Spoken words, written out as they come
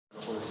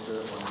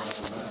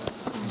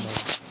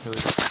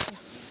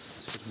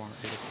tomorrow,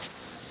 8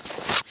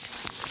 o'clock.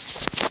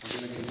 We're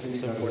going to continue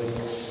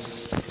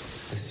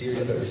the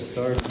series that we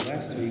started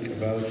last week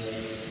about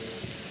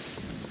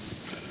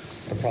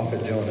the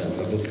prophet Jonah,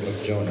 the book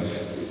of Jonah.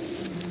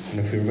 And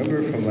if we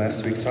remember from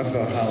last week, we talked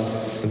about how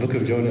the book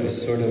of Jonah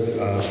is sort of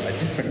a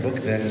different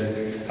book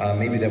than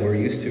maybe that we're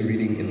used to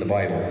reading in the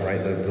Bible,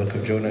 right? The book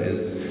of Jonah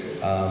is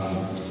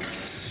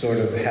sort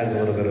of has a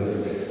little bit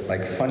of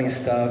like funny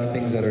stuff,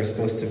 things that are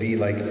supposed to be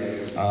like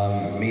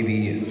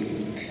maybe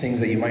things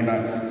that you might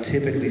not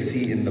typically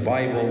see in the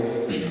Bible,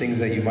 things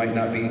that you might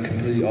not be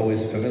completely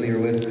always familiar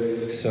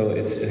with. So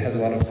it has a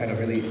lot of kind of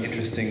really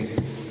interesting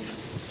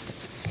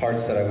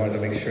parts that I wanted to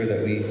make sure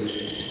that we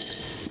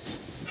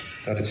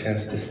got a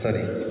chance to study.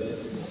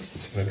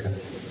 Okay,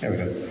 there we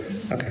go.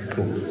 Okay,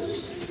 cool.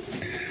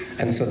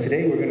 And so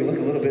today we're going to look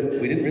a little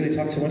bit, we didn't really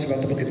talk too much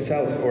about the book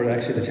itself, or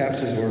actually the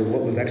chapters, or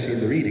what was actually in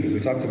the readings. We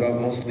talked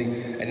about mostly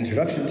an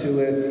introduction to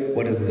it,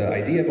 what is the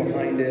idea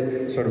behind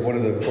it, sort of one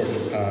of the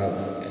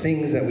important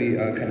things that we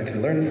kind of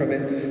can learn from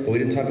it, but we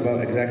didn't talk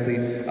about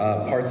exactly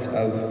parts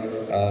of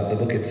the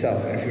book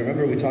itself. And if you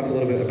remember, we talked a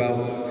little bit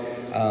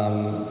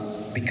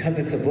about, because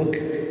it's a book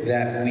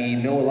that we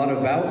know a lot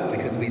about,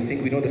 because we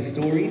think we know the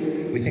story,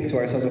 we think to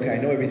ourselves, okay, I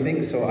know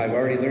everything, so I've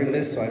already learned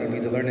this, so I don't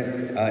need to learn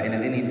it in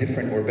any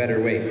different or better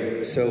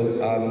way.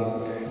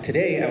 So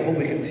today, I hope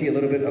we can see a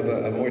little bit of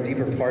a more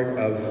deeper part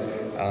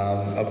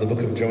of the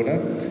book of Jonah.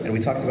 And we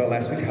talked about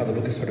last week how the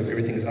book is sort of,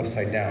 everything is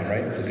upside down,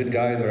 right? The good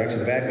guys are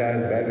actually the bad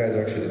guys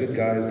are actually the good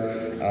guys,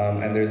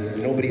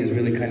 and nobody is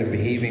really kind of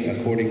behaving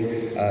according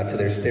to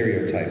their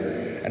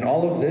stereotype. And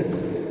all of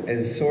this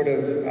is sort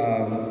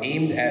of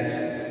aimed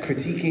at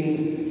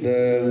critiquing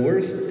the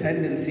worst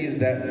tendencies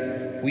that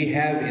we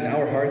have in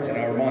our hearts and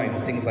our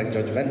minds, things like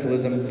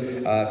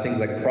judgmentalism, things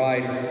like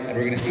pride. And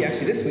we're going to see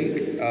actually this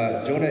week,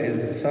 Jonah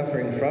is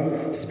suffering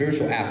from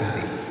spiritual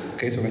apathy.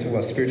 Okay, so we're going to talk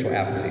about spiritual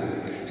apathy.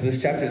 So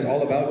this chapter is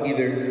all about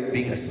either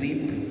being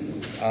asleep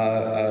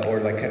or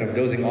like kind of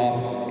dozing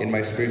off in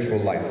my spiritual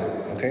life.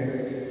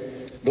 Okay?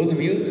 Those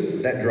of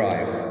you that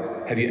drive,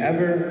 have you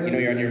ever,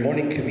 you're on your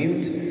morning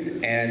commute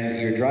and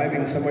you're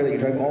driving somewhere that you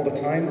drive all the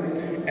time,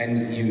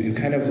 and you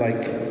kind of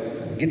like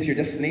get to your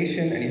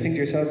destination and you think to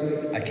yourself,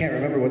 I can't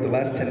remember what the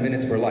last 10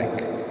 minutes were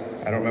like.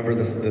 I don't remember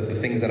the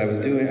things that I was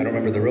doing, I don't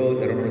remember the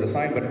roads, I don't remember the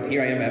sign, but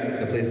here I am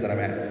at the place that I'm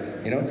at.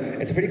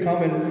 It's a pretty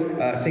common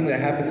thing that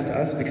happens to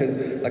us because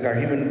like our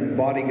human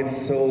body gets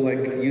so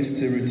like used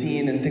to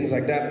routine and things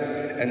like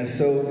that. And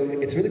so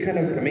it's really kind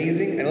of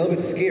amazing and a little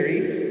bit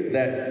scary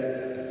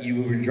that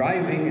you were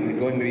driving and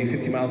going maybe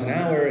 50 miles an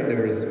hour and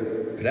there was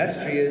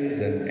pedestrians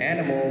and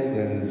animals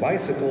and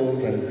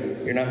bicycles,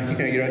 and you don't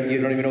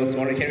even know what's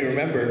going on. You can't even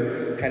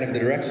remember kind of the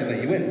direction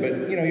that you went,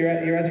 but you're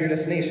at your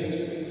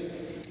destination.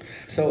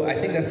 So I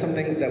think that's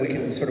something that we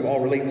can sort of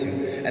all relate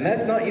to, and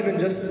that's not even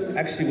just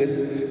actually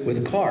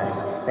with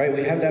cars, right?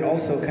 We have that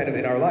also kind of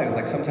in our lives.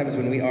 Like sometimes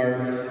when we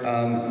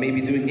are maybe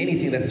doing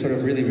anything that's sort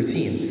of really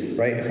routine,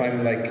 right? If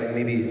I'm like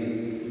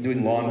maybe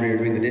doing laundry or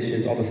doing the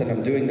dishes, all of a sudden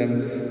I'm doing them,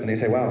 and they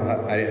say,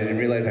 "Wow, I didn't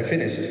realize I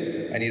finished."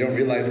 And you don't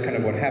realize kind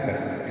of what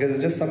happened, because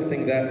it's just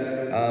something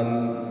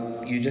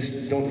that you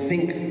just don't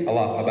think a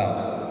lot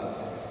about.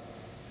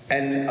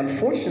 And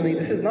unfortunately,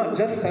 this is not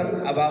just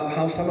about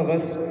how some of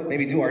us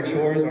maybe do our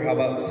chores or how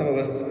about some of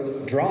us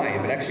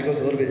drive. It actually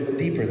goes a little bit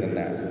deeper than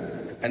that.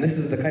 And this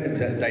is the kind of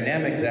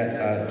dynamic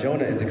that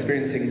Jonah is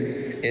experiencing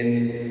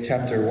in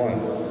chapter 1.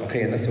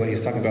 Okay, and this is what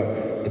he's talking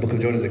about, the book of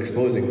Jonah is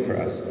exposing for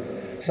us.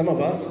 Some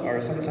of us are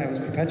sometimes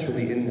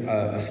perpetually in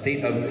a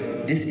state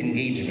of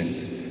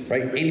disengagement.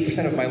 Right?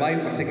 80% of my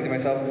life, I'm thinking to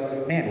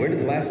myself, man, where did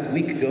the last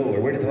week go?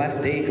 Or where did the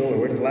last day go? Or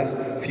where did the last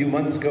few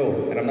months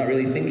go? And I'm not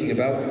really thinking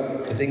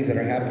about the things that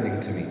are happening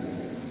to me.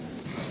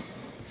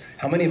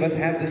 How many of us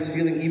have this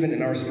feeling even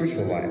in our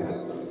spiritual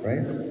lives,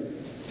 right?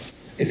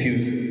 If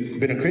you've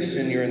been a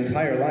Christian your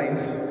entire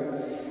life,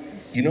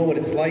 you know what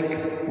it's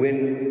like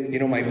when,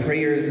 my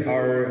prayers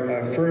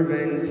are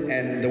fervent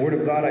and the Word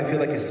of God I feel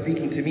like is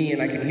speaking to me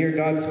and I can hear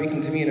God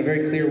speaking to me in a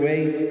very clear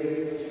way.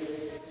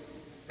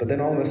 But then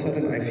all of a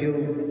sudden I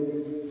feel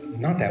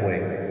not that way.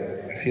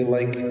 I feel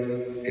like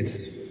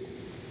it's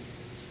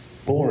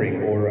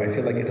boring, or I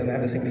feel like it doesn't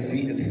have the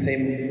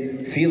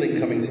same feeling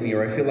coming to me,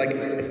 or I feel like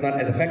it's not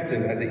as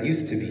effective as it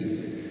used to be.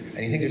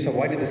 And you think to yourself,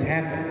 why did this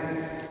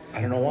happen?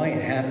 I don't know why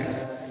it happened.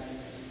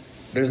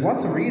 There's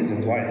lots of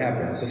reasons why it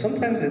happens. So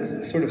sometimes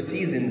it's sort of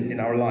seasons in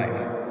our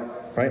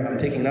life, right? I'm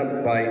taken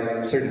up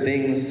by certain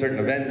things, certain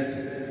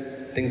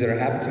events, things that are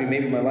happening to me.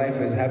 Maybe my life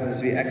happens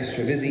to be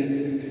extra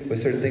busy with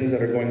certain things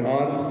that are going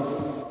on.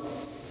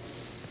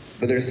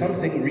 But there's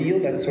something real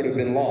that's sort of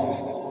been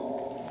lost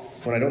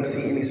when I don't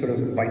see any sort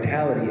of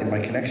vitality in my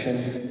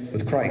connection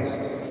with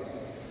Christ.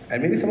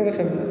 And maybe some of us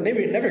have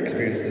maybe never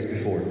experienced this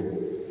before.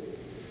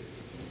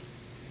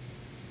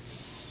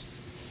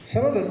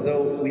 Some of us,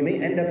 though, we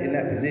may end up in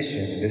that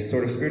position, this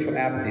sort of spiritual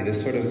apathy, this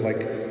sort of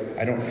like,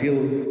 I don't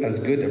feel as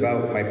good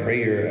about my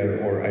prayer,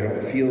 or I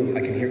don't feel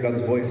I can hear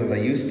God's voice as I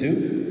used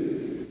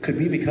to. Could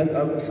be because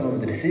of some of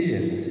the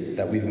decisions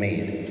that we've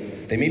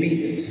made. They may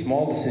be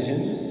small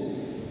decisions,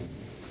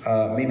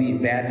 maybe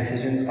bad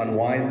decisions,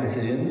 unwise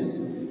decisions,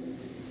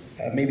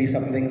 maybe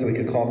some things that we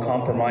could call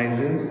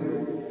compromises,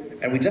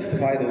 and we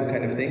justify those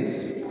kind of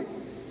things.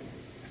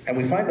 And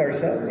we find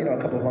ourselves, a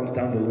couple of months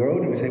down the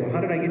road, and we say, well,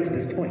 how did I get to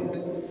this point?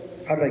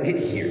 How did I get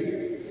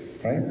here?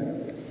 Right?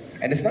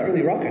 And it's not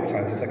really rocket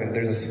science. It's like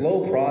there's a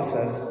slow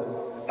process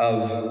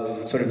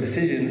of sort of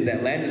decisions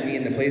that landed me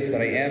in the place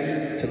that I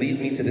am to lead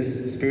me to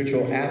this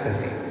spiritual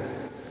apathy.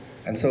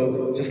 And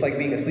so, just like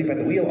being asleep at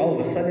the wheel, all of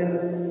a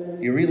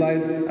sudden, you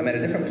realize I'm at a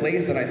different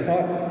place than I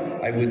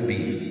thought I would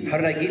be. How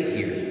did I get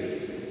here?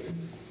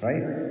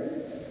 Right?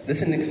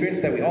 This is an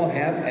experience that we all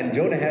have, and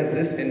Jonah has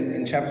this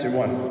in chapter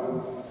 1.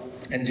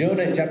 And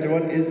Jonah in chapter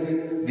 1 is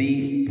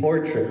the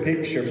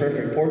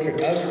picture-perfect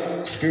portrait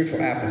of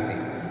spiritual apathy.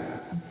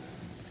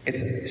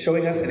 It's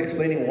showing us and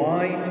explaining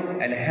why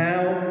and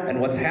how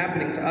and what's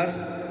happening to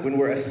us when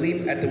we're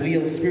asleep at the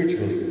wheel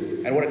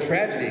spiritually, and what a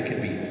tragedy it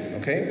can be,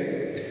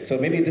 okay? So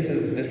maybe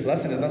this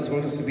lesson is not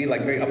supposed to be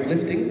like very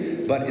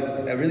uplifting, but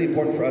it's really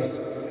important for us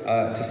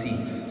to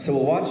see. So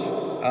we'll watch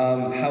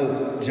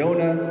how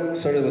Jonah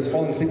sort of was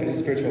falling asleep in his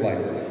spiritual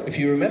life. If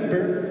you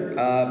remember,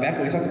 back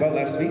when we talked about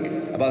last week,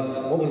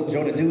 about what was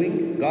Jonah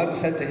doing, God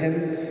said to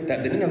him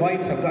that the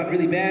Ninevites have gotten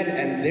really bad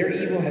and their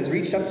evil has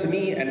reached up to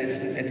me and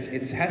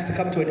it has to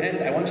come to an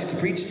end. I want you to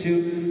preach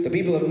to the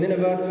people of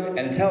Nineveh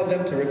and tell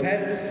them to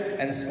repent,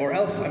 or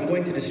else I'm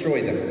going to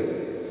destroy them.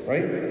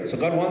 Right? So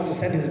God wants to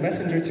send his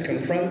messenger to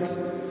confront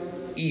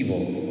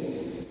evil.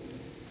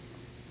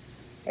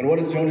 And what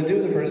does Jonah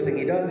do? The first thing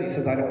he does, he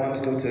says, I don't want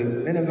to go to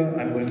Nineveh,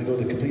 I'm going to go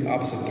the complete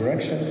opposite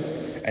direction.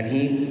 And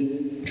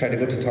he tried to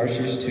go to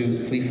Tarshish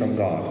to flee from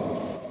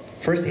God.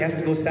 First, he has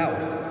to go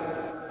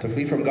south. To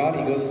flee from God,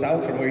 he goes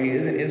south from where he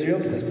is in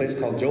Israel to this place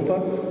called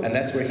Joppa, and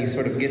that's where he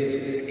sort of gets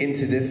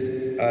into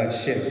this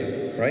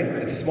ship, right?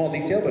 It's a small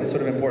detail, but it's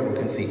sort of important, you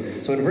can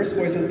see. So in verse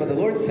 4 it says, but the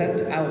Lord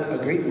sent out a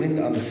great wind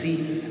on the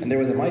sea, and there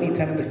was a mighty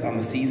tempest on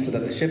the sea, so that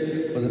the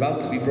ship was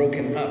about to be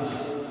broken up.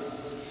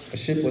 The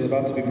ship was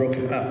about to be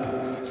broken up.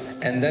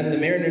 And then the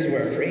mariners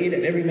were afraid,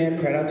 and every man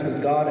cried out to his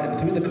God, and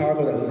threw the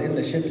cargo that was in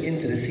the ship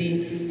into the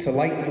sea to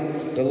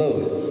lighten the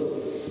load.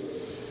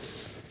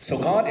 So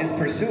God is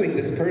pursuing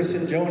this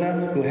person,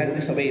 Jonah, who has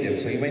disobeyed him.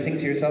 So you may think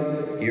to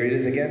yourself, here it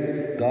is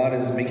again, God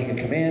is making a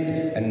command,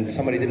 and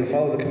somebody didn't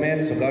follow the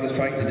command, so God is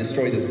trying to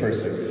destroy this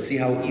person. See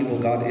how evil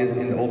God is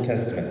in the Old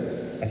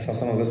Testament. That's how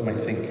some of us might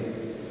think.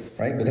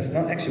 Right? But that's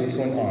not actually what's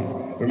going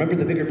on. Remember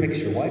the bigger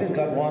picture. Why does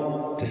God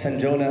want to send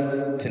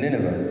Jonah to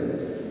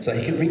Nineveh? So that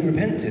he can bring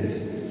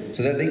repentance.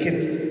 So that they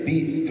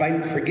can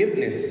find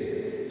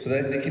forgiveness, so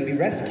that they can be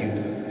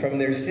rescued from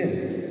their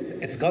sin.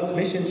 It's God's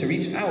mission to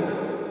reach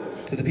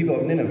out to the people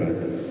of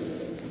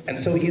Nineveh. And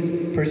so he's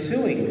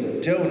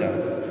pursuing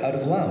Jonah out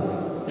of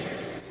love.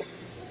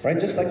 Right?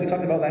 Just like we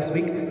talked about last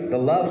week, the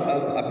love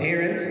of a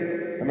parent.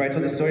 Remember I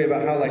told the story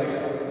about how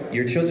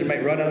your children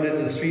might run out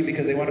into the street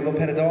because they want to go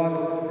pet a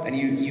dog, and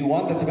you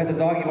want them to pet the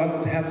dog, you want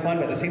them to have fun,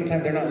 but at the same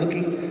time they're not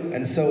looking,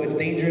 and so it's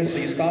dangerous, so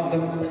you stop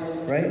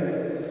them,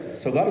 right?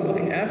 So God is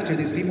looking after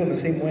these people in the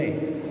same way.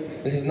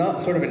 This is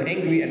not sort of an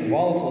angry and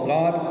volatile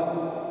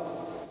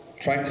God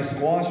trying to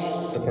squash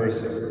the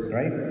person,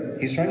 right?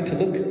 He's trying to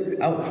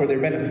look out for their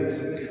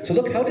benefit. So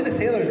look, how did the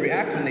sailors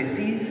react when they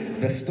see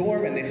the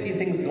storm and they see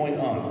things going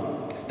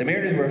on? The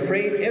mariners were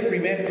afraid. Every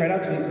man cried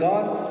out to his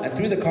God and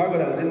threw the cargo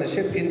that was in the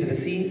ship into the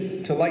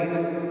sea to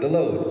lighten the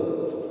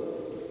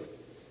load.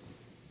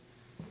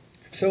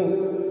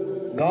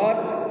 So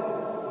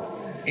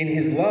God, in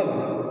his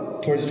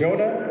love towards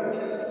Jonah,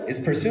 is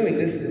pursuing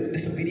this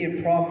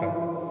disobedient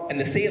prophet. And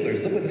the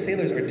sailors, look what the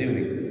sailors are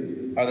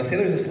doing. Are the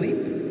sailors asleep?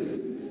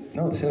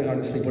 No, the sailors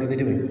aren't asleep. What are they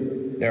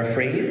doing? They're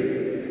afraid,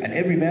 and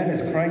every man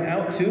is crying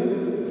out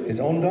to his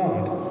own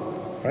God,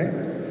 right?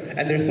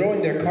 And they're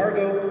throwing their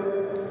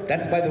cargo.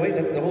 That's, by the way,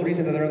 that's the whole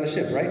reason that they're on the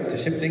ship, right? To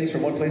ship things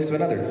from one place to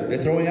another.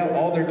 They're throwing out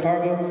all their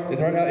cargo. They're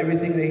throwing out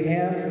everything they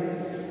have,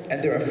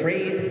 and they're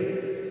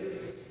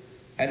afraid,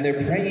 and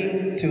they're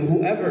praying to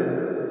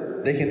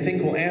whoever they can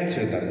think will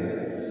answer them.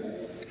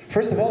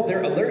 First of all,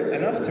 they're alert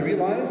enough to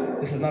realize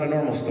this is not a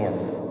normal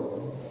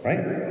storm,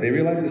 right? They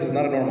realize this is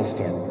not a normal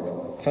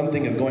storm.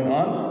 Something is going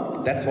on.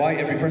 That's why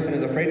every person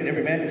is afraid and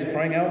every man is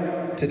crying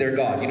out to their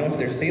God. If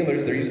they're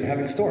sailors, they're used to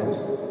having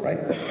storms, right?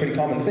 Pretty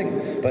common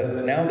thing.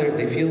 But now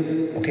they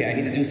feel, okay, I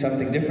need to do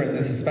something different.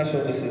 This is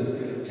special. This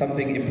is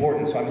something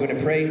important. So I'm going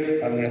to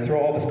pray. I'm going to throw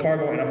all this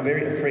cargo, and I'm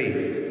very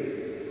afraid.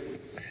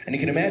 And you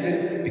can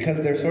imagine,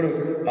 because they're sort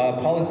of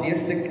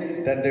polytheistic,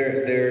 that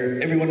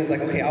everyone is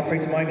like, okay, I'll pray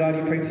to my God,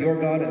 you pray to your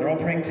God, and they're all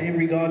praying to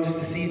every God just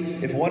to see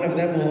if one of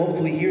them will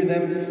hopefully hear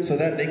them so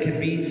that they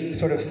can be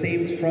sort of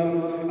saved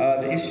from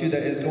the issue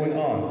that is going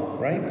on,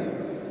 right?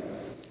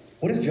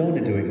 What is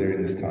Jonah doing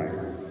during this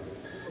time?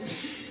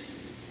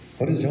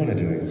 What is Jonah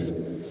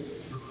doing?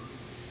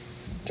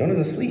 Jonah's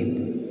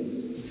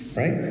asleep,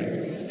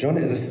 right?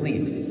 Jonah is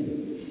asleep.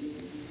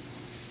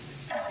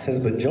 It says,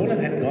 but Jonah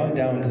had gone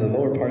down to the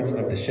lower parts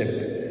of the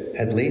ship,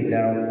 had laid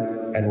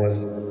down, and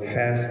was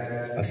fast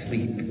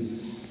asleep.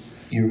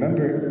 You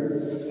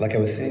remember, like I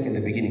was saying in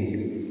the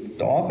beginning,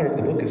 the author of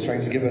the book is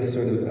trying to give us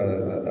sort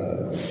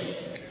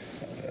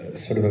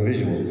of a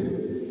visual.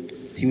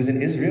 He was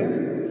in Israel,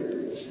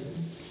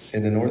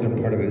 in the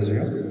northern part of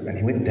Israel, and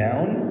he went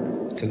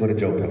down to go to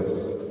Joppa.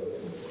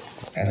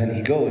 And then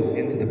he goes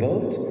into the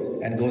boat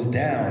and goes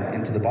down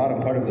into the bottom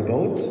part of the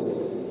boat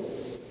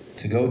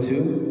to go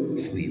to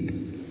sleep.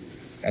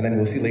 And then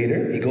we'll see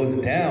later, he goes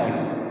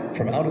down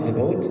from out of the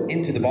boat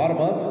into the bottom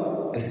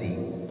of the sea.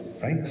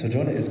 Right? So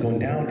Jonah is going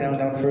down, down,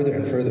 down, further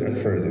and further and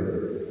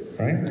further.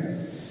 Right?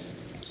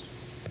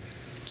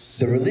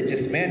 The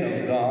religious man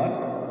of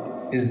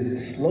God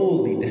is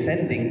slowly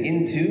descending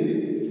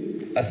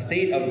into a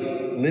state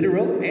of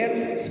literal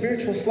and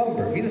spiritual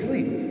slumber. He's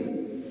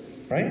asleep.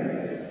 Right?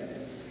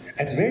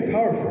 It's very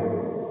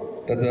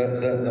powerful that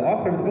the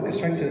author of the book is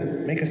trying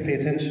to make us pay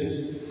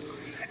attention.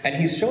 And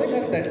he's showing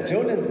us that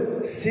Jonah's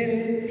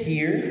sin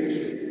here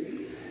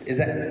is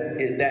that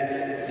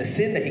the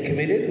sin that he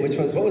committed, which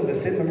was, what was the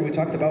sin? Remember we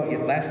talked about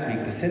it last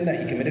week. The sin that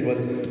he committed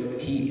was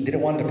he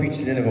didn't want to preach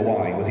to Nineveh.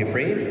 Why? Was he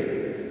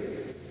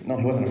afraid? No,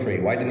 he wasn't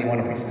afraid. Why didn't he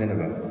want to preach to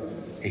Nineveh?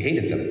 He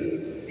hated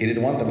them. He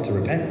didn't want them to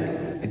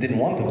repent. He didn't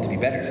want them to be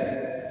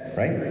better.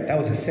 Right? That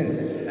was his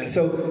sin. And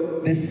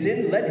so this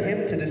sin led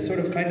him to this sort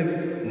of kind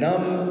of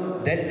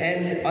numb,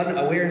 dead-end,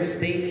 unaware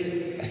state,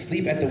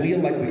 asleep at the wheel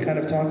like we kind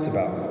of talked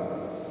about.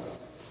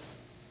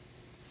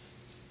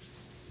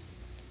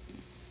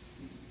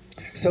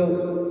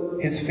 So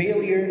his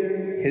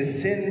failure,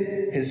 his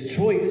sin, his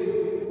choice,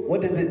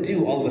 what does it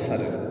do all of a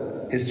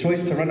sudden? His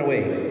choice to run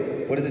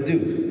away, what does it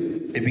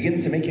do? It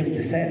begins to make him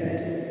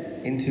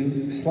descend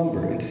into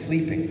slumber, into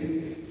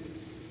sleeping.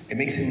 It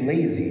makes him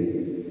lazy.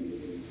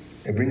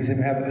 It brings him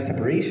to have a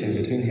separation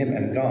between him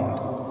and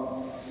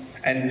God.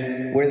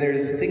 And where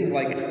there's things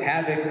like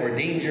havoc or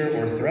danger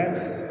or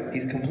threats,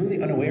 he's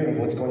completely unaware of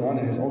what's going on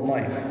in his own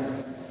life.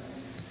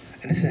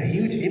 And this is a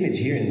huge image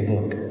here in the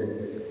book.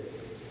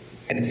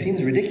 And it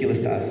seems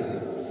ridiculous to us.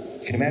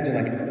 You can imagine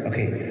like,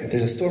 okay,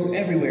 there's a storm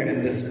everywhere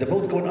and the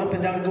boat's going up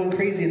and down and going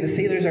crazy and the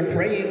sailors are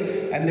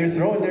praying and they're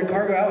throwing their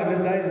cargo out and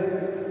this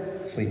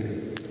guy's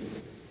sleeping.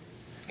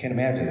 Can't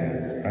imagine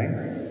that,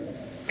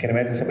 right? Can't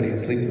imagine somebody can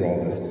sleep through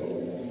all this.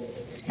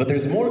 But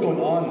there's more going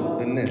on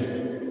than this.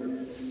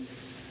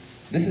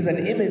 This is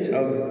an image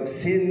of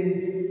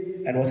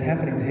sin and what's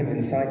happening to him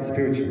inside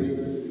spiritually.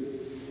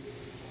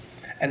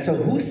 And so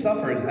who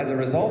suffers as a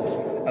result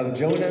of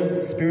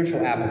Jonah's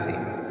spiritual apathy?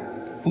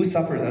 Who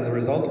suffers as a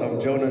result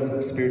of Jonah's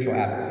spiritual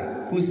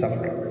apathy? Who's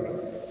suffering?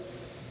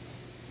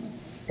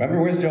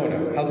 Remember, where's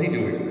Jonah? How's he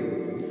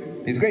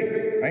doing? He's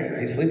great, right?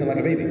 He's sleeping like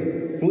a baby.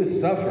 Who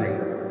is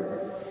suffering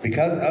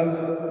because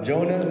of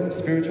Jonah's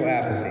spiritual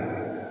apathy?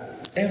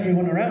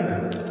 Everyone around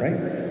him,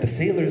 right? The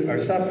sailors are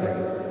suffering.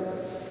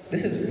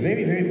 This is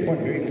very, very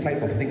important, very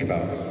insightful to think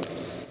about.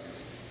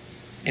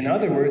 In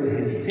other words,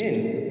 his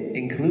sin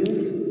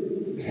includes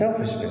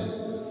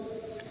selfishness.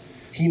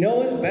 He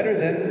knows better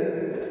than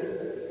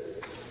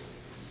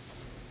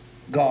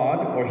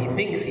God, or he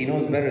thinks he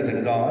knows better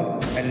than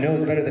God, and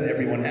knows better than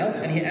everyone else,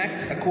 and he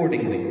acts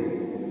accordingly.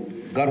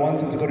 God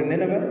wants him to go to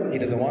Nineveh, he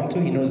doesn't want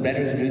to, he knows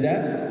better to do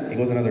that, he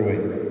goes another way.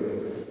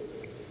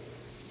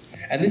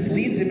 And this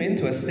leads him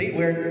into a state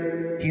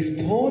where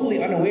he's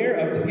totally unaware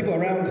of the people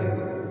around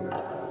him.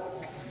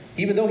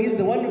 Even though he's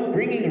the one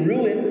bringing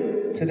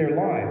ruin to their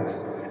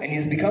lives. And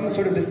he's become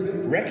sort of this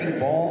wrecking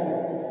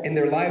ball in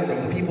their lives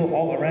of the people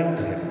all around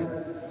him.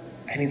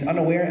 And he's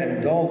unaware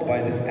and dulled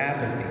by this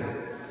apathy.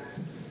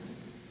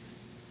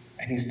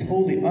 And he's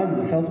totally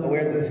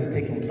self-aware that this is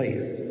taking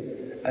place.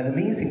 An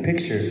amazing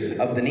picture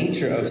of the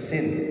nature of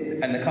sin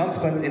and the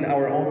consequence in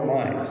our own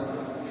lives.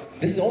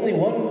 This is only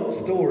one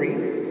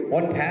story,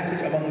 one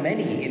passage among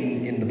many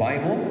in the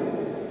Bible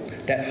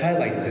that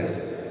highlight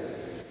this.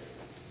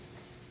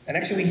 And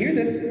actually we hear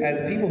this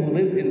as people who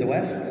live in the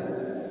West,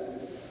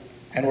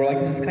 and we're like,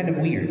 this is kind of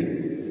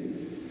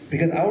weird.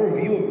 Because our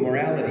view of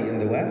morality in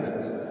the West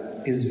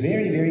is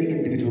very, very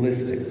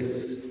individualistic,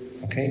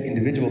 okay?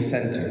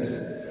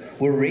 Individual-centered.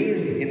 We're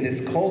raised in this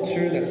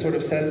culture that sort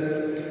of says,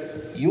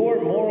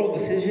 your moral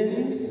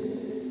decisions,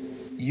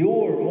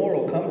 your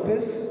moral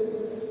compass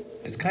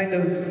is kind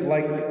of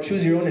like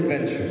choose your own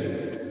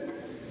adventure.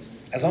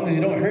 As long as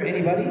you don't hurt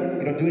anybody,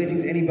 you don't do anything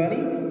to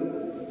anybody,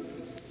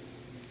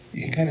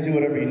 you can kind of do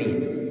whatever you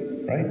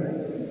need, right?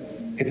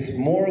 It's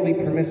morally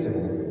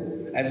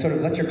permissible. And sort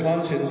of let your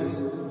conscience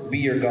be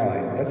your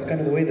guide. That's kind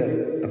of the way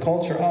that the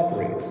culture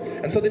operates.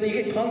 And so then you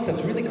get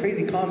concepts, really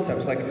crazy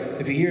concepts, like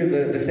if you hear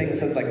the saying that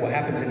says like what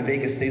happens in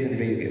Vegas stays in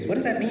Vegas. What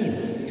does that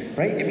mean?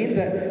 Right? It means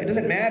that it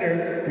doesn't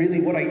matter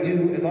really what I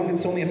do as long as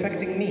it's only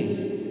affecting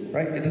me.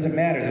 Right? It doesn't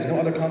matter. There's no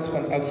other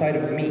consequence outside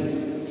of me.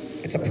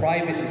 It's a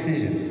private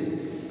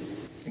decision.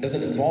 It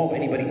doesn't involve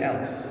anybody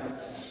else.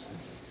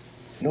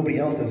 Nobody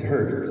else is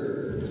hurt.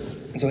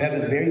 And so we have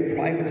this very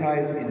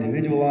privatized,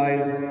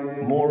 individualized,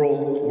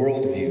 moral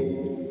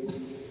worldview.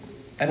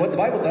 And what the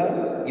Bible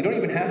does, you don't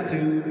even have to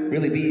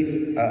really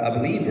be a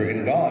believer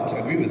in God to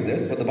agree with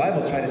this. What the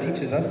Bible tries to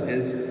teach us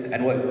is,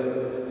 and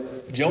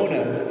what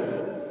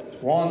Jonah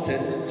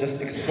wanted,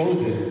 just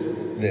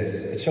exposes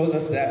this. It shows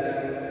us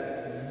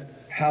that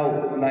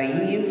how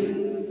naive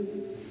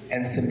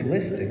and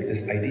simplistic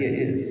this idea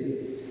is.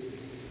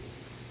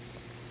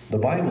 The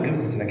Bible gives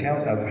us an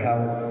account of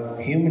how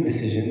human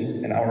decisions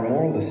and our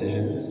moral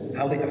decisions,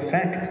 how they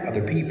affect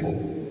other people.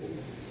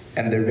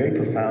 And they're very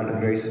profound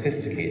and very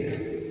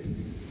sophisticated.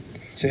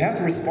 So you have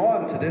to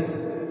respond to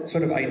this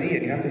sort of idea,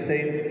 and you have to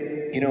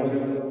say,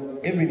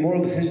 every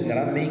moral decision that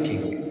I'm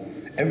making,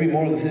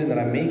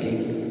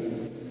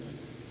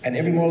 and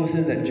every moral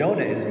decision that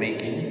Jonah is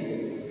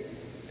making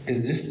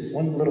is just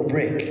one little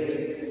brick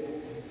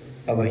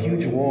of a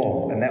huge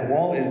wall. And that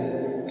wall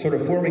is sort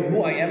of forming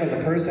who I am as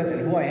a person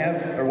and who I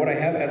have, or what I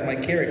have as my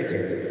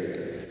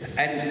character.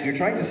 And you're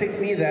trying to say to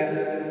me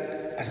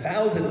that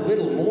 1,000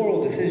 little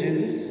moral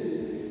decisions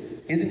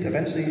isn't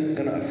eventually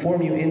going to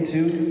form you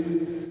into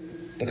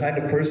the kind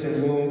of person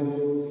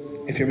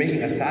who, if you're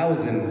making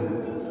 1,000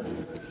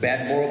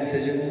 bad moral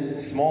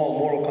decisions, small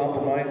moral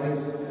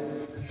compromises,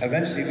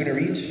 eventually you're going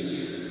to reach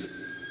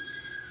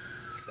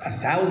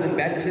 1,000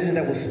 bad decisions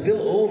that will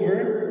spill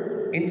over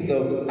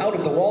out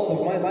of the walls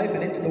of my life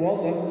and into the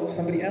walls of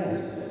somebody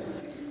else.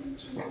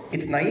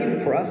 It's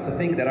naive for us to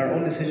think that our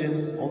own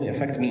decisions only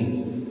affect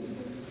me.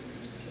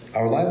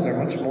 Our lives are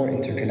much more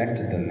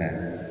interconnected than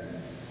that.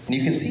 And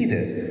you can see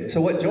this.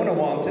 So what Jonah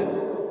wanted,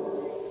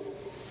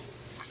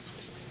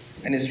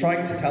 and is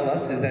trying to tell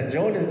us, is that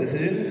Jonah's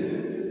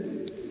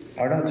decisions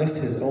are not just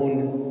his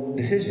own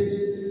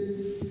decisions.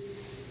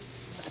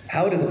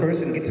 How does a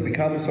person get to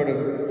become sort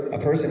of a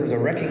person who's a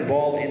wrecking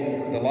ball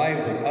in the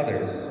lives of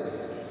others?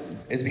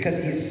 Is because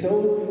he's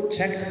so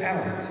checked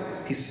out.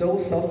 He's so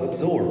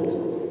self-absorbed.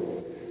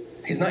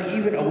 He's not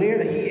even aware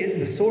that he is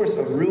the source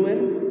of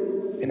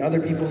ruin in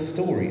other people's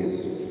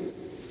stories.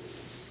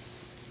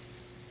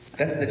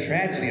 That's the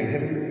tragedy of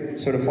him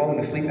sort of falling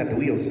asleep at the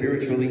wheel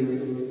spiritually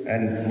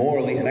and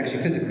morally and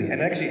actually physically. And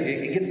actually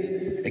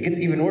it gets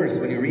even worse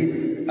when you read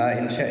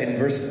in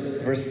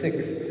verse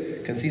 6.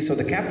 You can see, so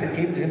the captain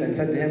came to him and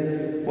said to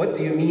him, "What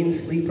do you mean,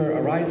 sleeper?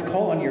 Arise,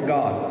 call on your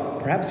God.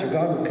 Perhaps your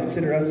God will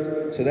consider us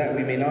so that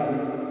we may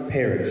not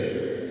perish."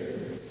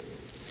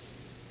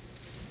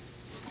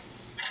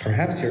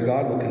 Perhaps your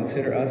God will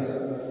consider us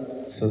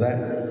so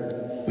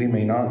that we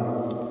may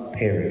not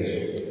perish.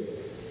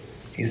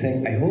 He's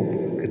saying, I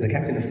hope, because the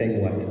captain is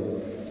saying what?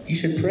 You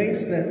should pray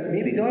so that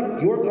maybe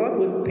God, your God,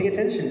 would pay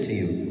attention to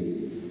you.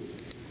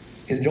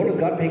 Is Jonah's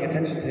God paying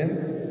attention to him?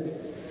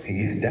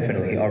 He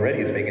definitely already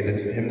is paying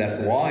attention to him. That's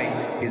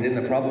why he's in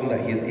the problem that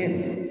he's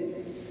in.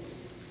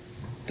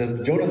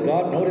 Does Jonah's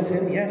God notice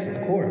him? Yes, of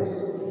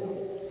course.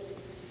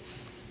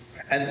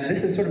 And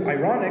this is sort of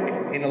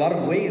ironic in a lot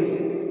of ways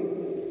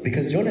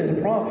because Jonah is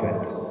a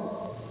prophet.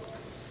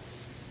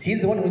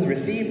 He's the one who's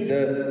received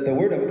the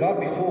word of God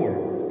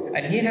before.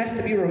 And he has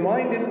to be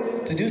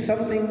reminded to do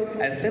something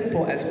as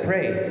simple as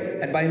pray.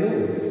 And by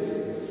who?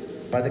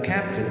 By the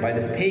captain, by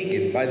this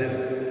pagan, by this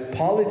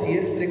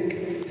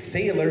polytheistic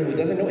sailor who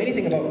doesn't know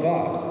anything about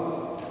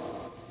God.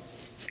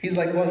 He's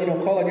like, well,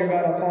 call on your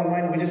God, I'll call on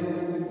mine. We just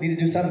need to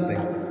do something.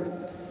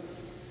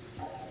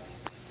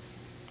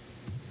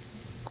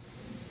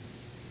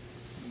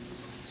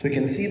 So we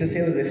can see the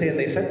sailors, they say, and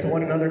they said to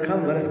one another,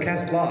 "Come, let us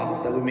cast lots,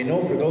 that we may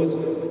know for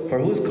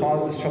whose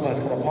cause this trouble has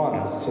come upon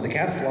us." So they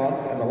cast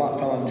lots, and the lot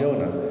fell on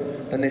Jonah.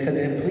 Then they said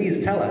to him, "Please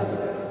tell us,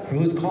 for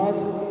whose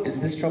cause is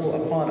this trouble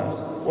upon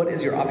us? What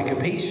is your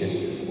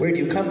occupation? Where do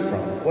you come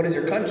from? What is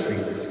your country?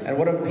 And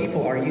what of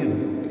people are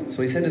you?"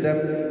 So he said to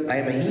them, "I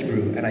am a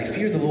Hebrew, and I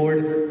fear the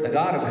Lord, the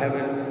God of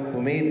heaven,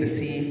 who made the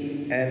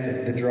sea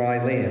and the dry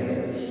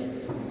land."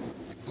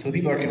 So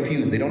people are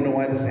confused. They don't know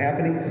why this is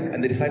happening,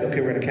 and they decide,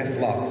 okay, we're going to cast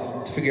lots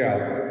to figure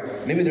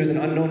out. Maybe there's an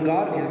unknown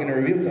God, and he's going to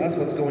reveal to us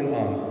what's going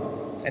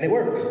on. And it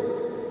works.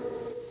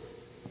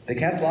 They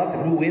cast lots,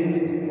 and who wins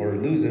or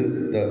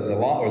loses the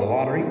lot or the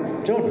lottery?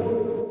 Jonah.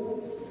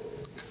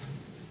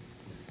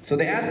 So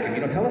they ask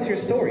him, tell us your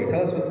story.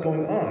 Tell us what's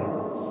going on.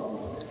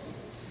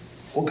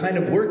 What kind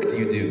of work do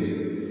you do?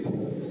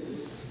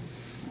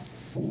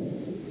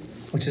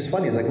 Which is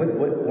funny. It's like,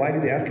 why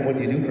does he ask him, what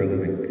do you do for a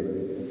living?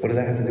 What does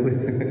that have to do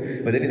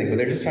with anything? But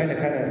they're just trying to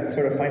kind of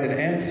sort of find an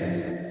answer.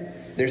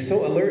 They're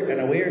so alert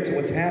and aware to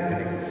what's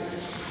happening.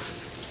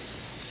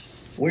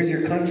 Where's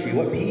your country?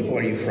 What people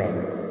are you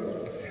from?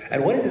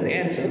 And what is his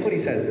answer? Look what he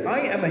says. "I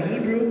am a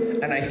Hebrew,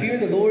 and I fear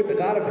the Lord, the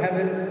God of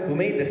heaven, who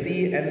made the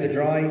sea and the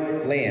dry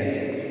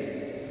land."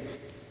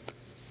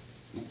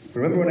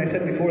 Remember when I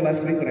said before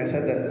last week, when I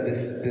said that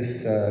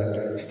this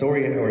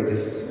story or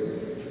this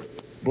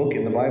book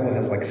in the Bible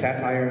has like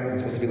satire,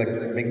 it's supposed to be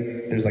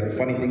there's like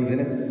funny things in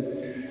it?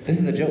 This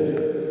is a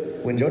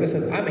joke. When Jonah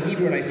says, "I'm a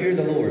Hebrew and I fear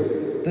the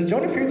Lord," does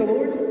Jonah fear the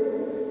Lord?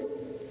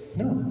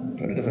 No,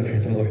 Jonah doesn't fear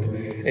the Lord.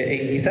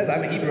 He says,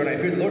 "I'm a Hebrew and I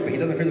fear the Lord," but he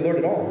doesn't fear the Lord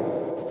at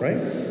all, right?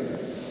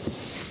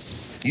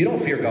 You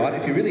don't fear God.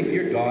 If you really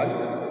feared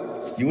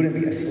God, you wouldn't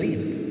be asleep,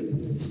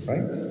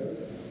 right?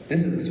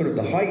 This is sort of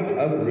the height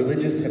of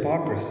religious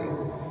hypocrisy.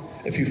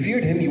 If you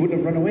feared him, you wouldn't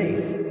have run away.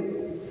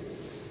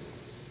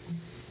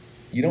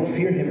 You don't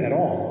fear him at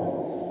all.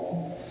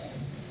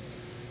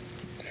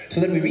 So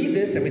then we read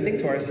this and we think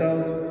to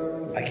ourselves,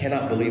 I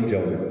cannot believe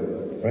Jonah,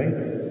 right?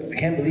 I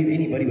can't believe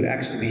anybody would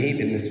actually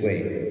behave in this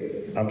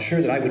way. I'm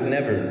sure that I would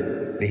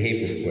never behave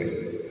this way.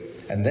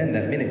 And then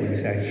that minute when we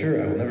say, I'm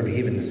sure I will never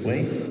behave in this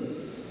way,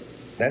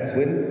 that's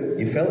when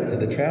you fell into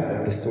the trap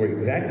of the story,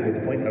 exactly what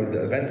the point of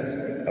the events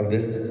of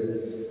this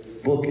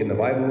book in the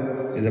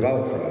Bible is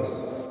about for us.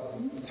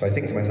 So I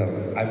think to myself,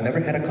 I've never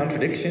had a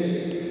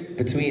contradiction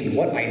between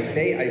what I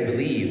say I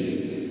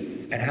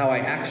believe and how I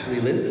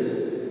actually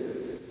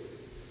live.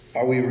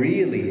 Are we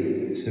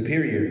really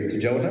superior to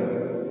Jonah?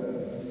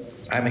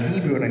 I'm a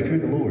Hebrew and I fear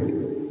the Lord.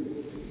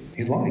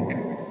 He's lying,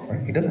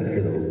 right? He doesn't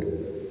fear the Lord.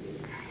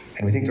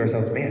 And we think to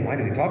ourselves, man, why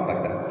does he talk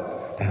like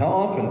that? But how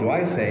often do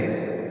I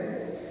say,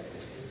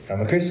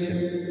 I'm a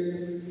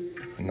Christian,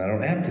 and I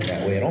don't act in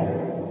that way at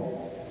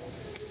all?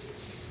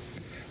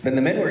 Then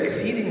the men were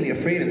exceedingly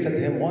afraid and said to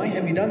him, why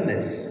have you done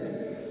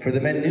this? For the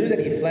men knew that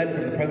he fled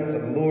from the presence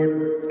of the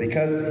Lord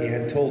because he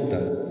had told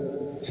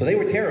them. So they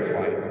were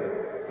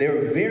terrified. They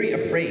were very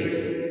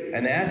afraid.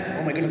 And they asked,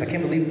 oh my goodness, I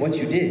can't believe what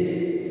you did.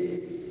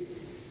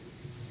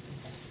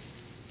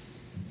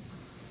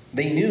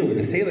 They knew,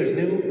 the sailors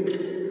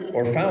knew,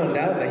 or found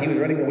out that he was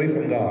running away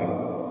from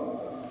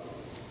God.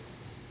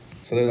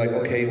 So they're like,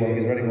 okay, well,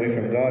 he's running away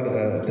from God.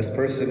 This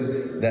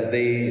person that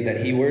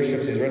he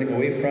worships, he's running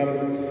away from.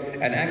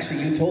 And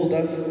actually, you told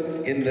us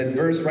in the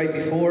verse right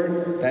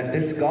before that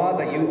this God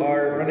that you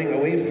are running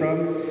away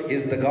from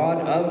is the God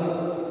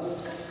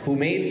of who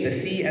made the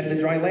sea and the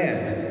dry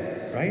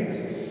land, right?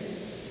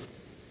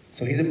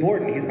 So he's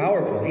important, he's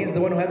powerful. He's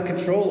the one who has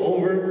control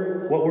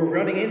over what we're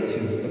running into,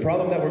 the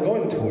problem that we're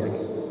going towards.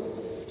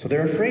 So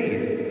they're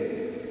afraid.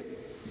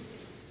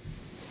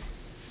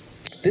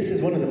 This is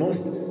one of the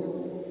most,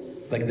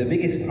 like the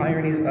biggest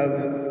ironies of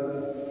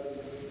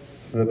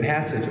the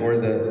passage or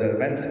the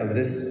events of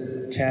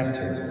this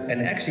chapter.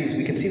 And actually,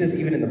 we can see this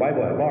even in the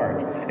Bible at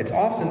large. It's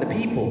often the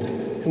people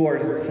who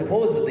are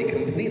supposedly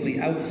completely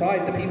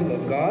outside the people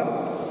of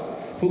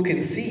God who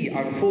can see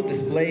on full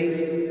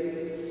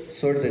display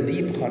sort of the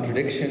deep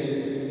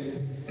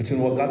contradiction between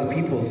what God's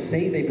people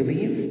say they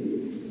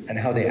believe and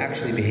how they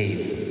actually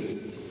behave.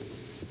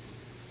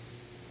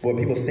 What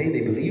people say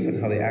they believe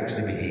and how they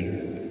actually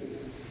behave.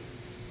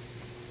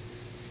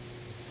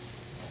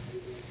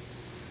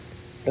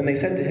 Then they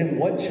said to him,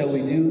 what shall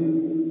we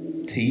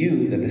do to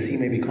you that the sea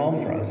may be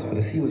calm for us? For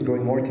the sea was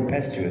growing more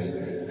tempestuous.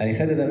 And he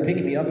said to them, pick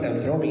me up and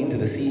throw me into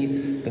the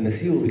sea, then the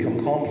sea will become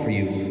calm for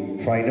you.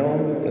 For I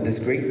know that this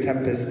great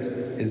tempest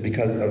is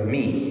because of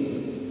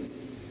me.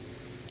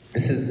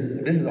 This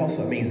is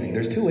also amazing.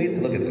 There's two ways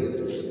to look at this.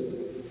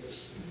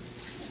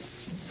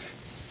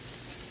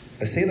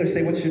 The sailors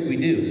say, what should we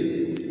do?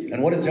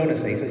 And what does Jonah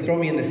say? He says, throw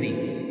me in the sea.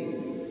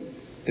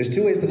 There's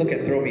two ways to look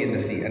at throw me in the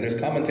sea. And there's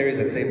commentaries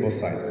that say both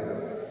sides.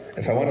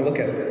 If I want to look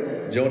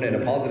at Jonah in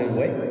a positive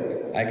way,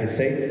 I could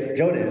say,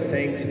 Jonah is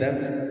saying to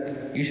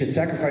them, you should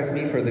sacrifice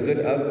me for the good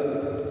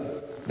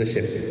of the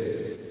ship.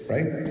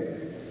 Right?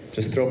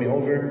 Just throw me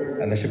over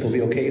and the ship will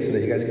be okay so that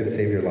you guys can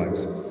save your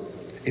lives.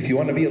 If you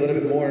want to be a little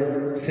bit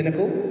more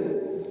cynical,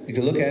 you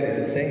can look at it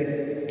and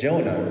say,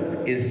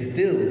 Jonah is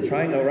still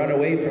trying to run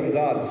away from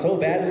God so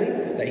badly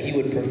that he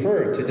would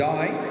prefer to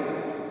die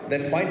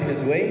than find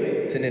his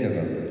way to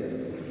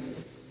Nineveh.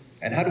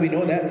 And how do we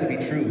know that to be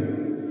true?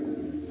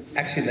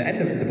 Actually, in the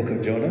end of the book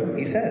of Jonah,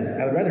 he says,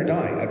 I would rather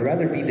die, I'd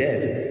rather be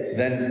dead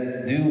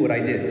than do what I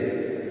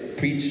did,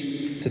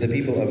 preach to the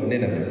people of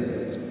Nineveh.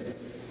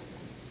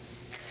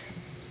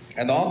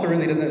 And the author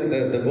really doesn't,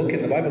 the book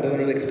in the Bible doesn't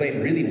really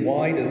explain really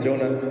why does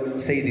Jonah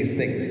say these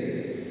things.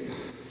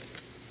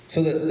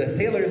 So the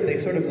sailors, they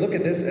sort of look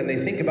at this and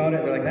they think about it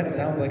and they're like, that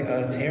sounds like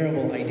a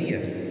terrible idea,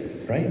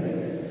 right?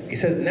 He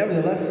says,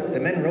 nevertheless, the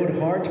men rowed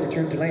hard to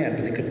return to land,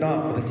 but they could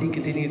not, for the sea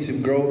continued to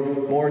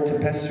grow more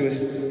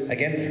tempestuous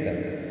against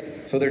them.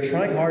 So they're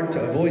trying hard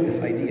to avoid this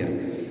idea.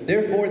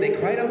 Therefore, they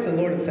cried out to the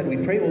Lord and said,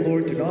 we pray, O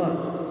Lord,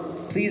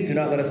 please do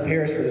not let us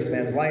perish for this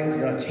man's life. Do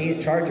not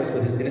charge us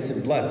with his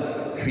innocent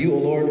blood. For you, O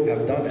Lord,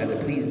 have done as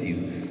it pleased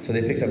you. So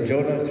they picked up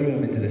Jonah, threw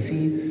him into the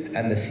sea,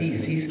 and the sea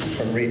ceased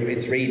from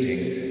its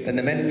raging. Then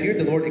the men feared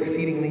the Lord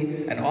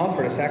exceedingly and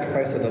offered a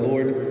sacrifice to the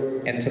Lord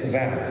and took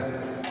vows.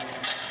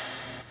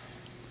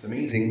 It's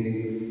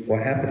amazing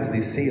what happened to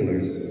these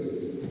sailors.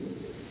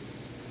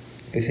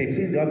 They say,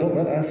 please God, don't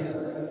let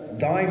us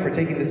die for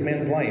taking this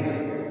man's life.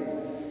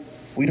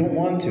 We don't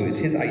want to. It's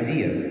his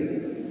idea.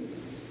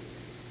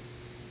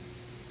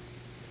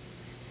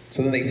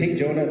 So then they take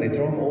Jonah and they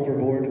throw him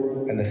overboard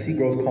and the sea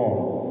grows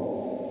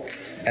calm.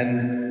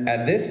 And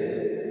at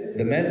this,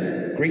 the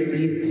men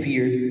greatly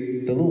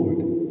feared the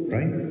Lord,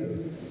 right?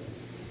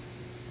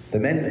 The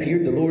men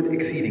feared the Lord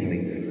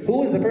exceedingly. Who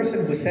was the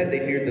person who said they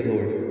feared the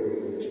Lord?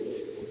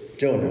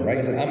 Jonah, right?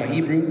 He said, I'm a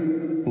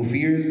Hebrew who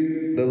fears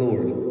the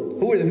Lord.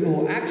 Who are the people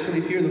who actually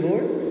fear the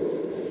Lord?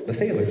 The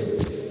sailors.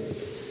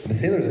 The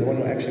sailors are the ones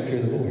who actually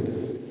fear the Lord.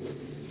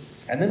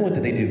 And then what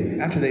did they do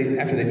after they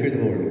feared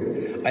the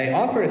Lord? I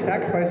offered a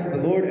sacrifice to the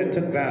Lord and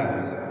took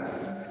vows.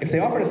 If they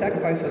offered a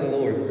sacrifice to the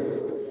Lord,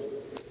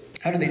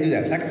 how did they do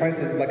that? Sacrifice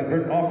is like a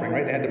burnt offering,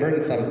 right? They had to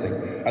burn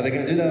something. Are they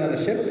going to do that on the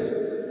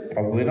ship?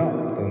 Probably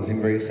not. It doesn't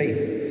seem very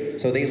safe.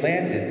 So they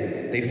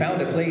landed. They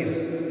found a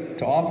place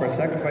to offer a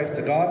sacrifice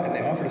to God, and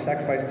they offered a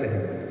sacrifice to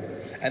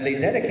him. And they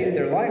dedicated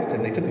their lives to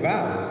him. They took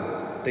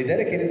vows. They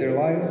dedicated their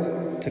lives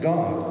to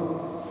God.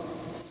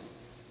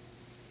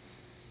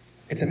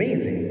 It's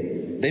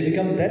amazing. They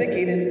become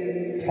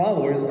dedicated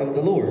followers of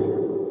the Lord.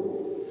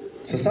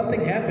 So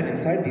something happened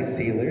inside these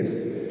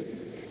sailors,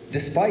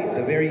 despite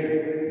the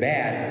very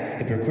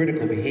bad,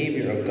 hypocritical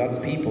behavior of God's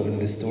people in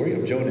this story,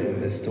 of Jonah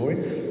in this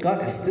story.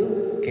 God is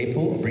still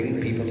capable of bringing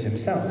people to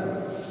himself.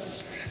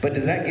 But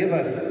does that give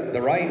us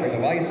the right or the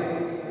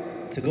license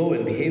to go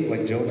and behave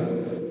like Jonah?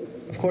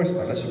 Of course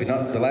not. That should be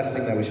not the last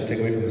thing that we should take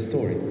away from the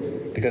story.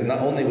 Because not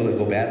only will it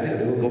go badly,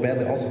 but it will go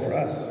badly also for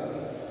us.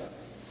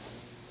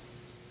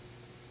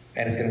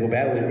 And it's going to go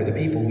badly for the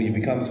people who you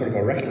become sort of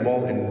a wrecking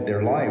ball in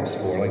their lives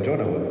for, like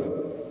Jonah was.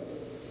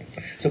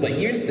 So, but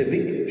here's the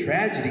big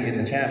tragedy in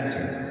the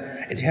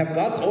chapter. Is you have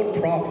God's own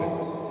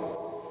prophet,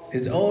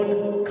 his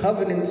own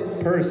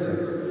covenant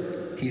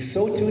person. He's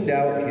so tuned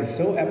out, he's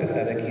so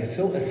apathetic, he's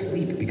so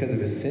asleep because of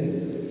his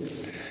sin.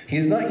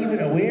 He's not even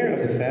aware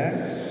of the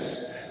fact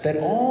that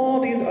all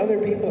these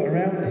other people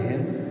around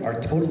him are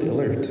totally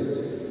alert.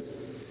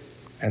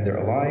 And they're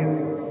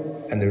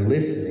alive, and they're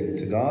listening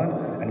to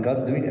God, and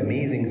God's doing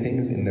amazing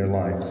things in their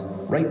lives,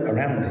 right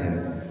around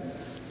him.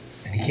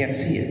 And he can't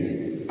see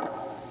it.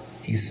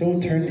 He's so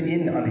turned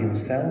in on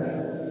himself,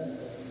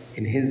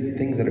 in his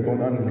things that are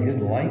going on in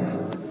his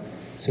life,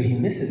 so he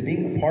misses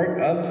being a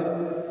part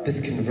of this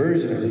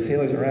conversion of the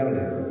sailors around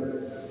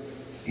him.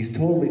 He's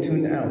totally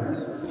tuned out.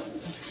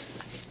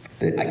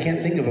 I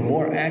can't think of a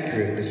more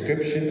accurate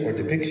description or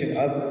depiction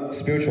of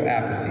spiritual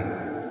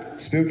apathy,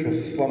 spiritual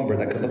slumber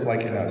that could look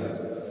like in us.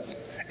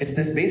 It's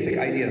this basic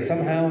idea.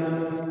 Somehow,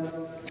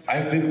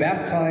 I've been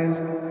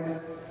baptized,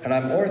 and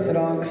I'm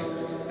Orthodox,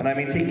 and I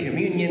may take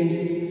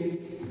communion,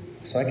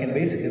 so I can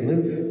basically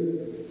live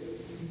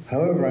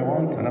however I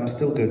want, and I'm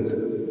still good.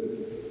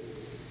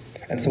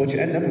 And so what you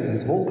end up is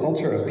this whole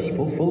culture of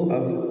people full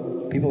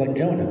of people like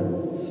Jonah.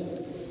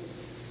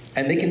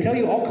 And they can tell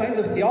you all kinds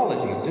of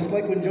theology, just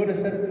like when Jonah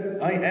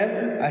said, I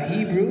am a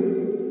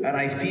Hebrew, and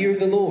I fear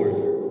the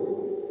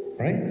Lord.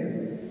 Right?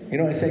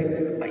 I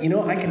say,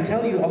 I can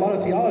tell you a lot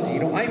of theology.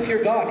 I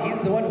fear God.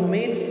 He's the one who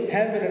made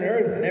heaven and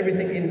earth and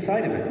everything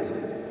inside of it.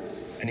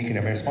 And you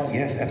can respond,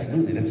 yes,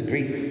 absolutely, that's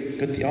great,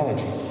 good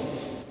theology.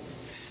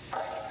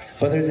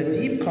 But there's a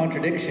deep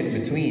contradiction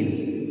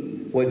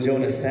between what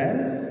Jonah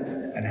says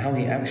and how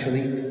he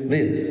actually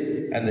lives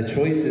and the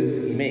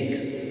choices he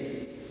makes.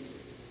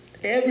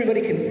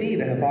 Everybody can see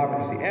the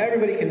hypocrisy.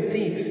 Everybody can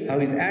see how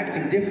he's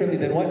acting differently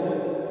than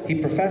what he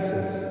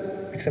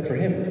professes, except for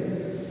him.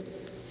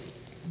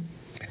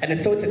 And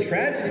so it's a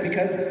tragedy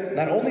because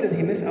not only does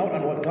he miss out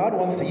on what God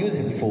wants to use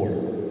him for,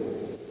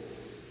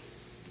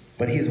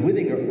 but he's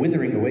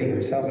withering away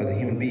himself as a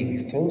human being.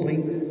 He's totally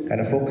kind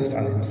of focused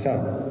on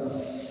himself.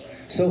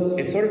 So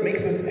it sort of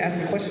makes us ask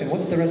a question,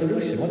 what's the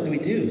resolution? What do we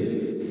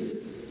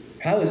do?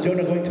 How is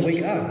Jonah going to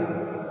wake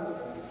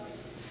up?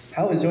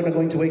 How is Jonah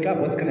going to wake up?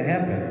 What's going to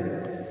happen?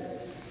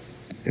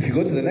 If you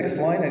go to the next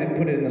line, I didn't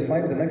put it in the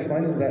slide, but the next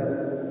line is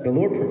that the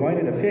Lord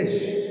provided a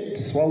fish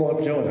to swallow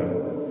up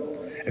Jonah.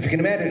 If you can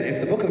imagine,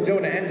 if the book of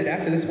Jonah ended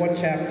after this one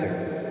chapter,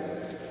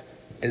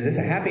 is this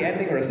a happy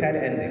ending or a sad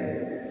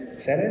ending?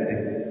 Sad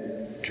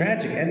ending.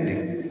 Tragic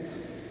ending.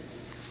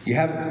 You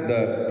have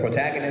the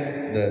protagonist,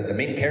 the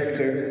main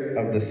character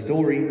of the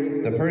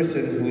story, the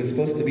person who is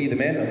supposed to be the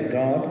man of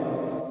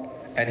God,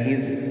 and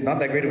he's not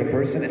that great of a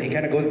person, and he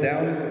kind of goes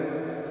down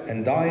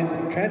and dies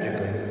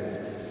tragically.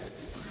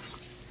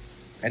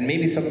 And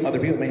maybe some other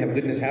people may have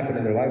goodness happen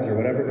in their lives or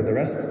whatever, but the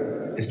rest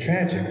is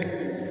tragic.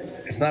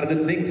 It's not a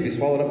good thing to be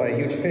swallowed up by a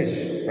huge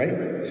fish,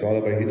 right? Swallowed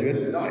up by a huge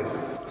fish, die.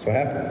 That's what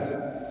happens.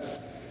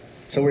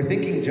 So we're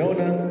thinking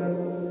Jonah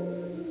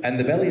and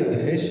the belly of the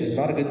fish is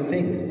not a good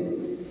thing.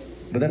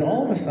 But then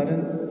all of a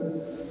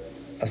sudden,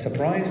 a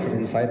surprise from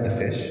inside the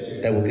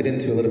fish that we'll get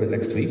into a little bit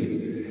next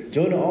week.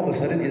 Jonah all of a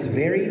sudden is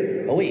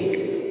very awake.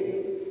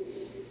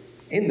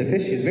 In the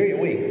fish, he's very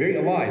awake, very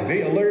alive,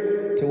 very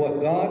alert to what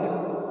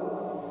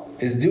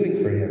God is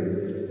doing for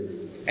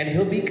him. And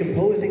he'll be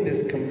composing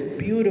this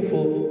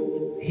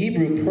beautiful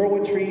Hebrew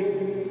poetry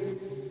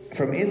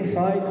from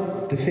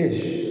inside the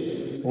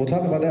fish. We'll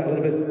talk about that a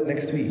little bit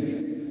next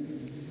week.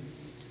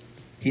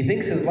 He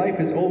thinks his life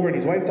is over and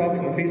he's wiped off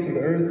from the face of the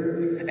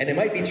earth. And it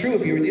might be true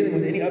if you were dealing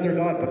with any other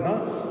God, but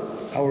not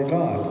our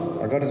God.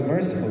 Our God is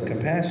merciful and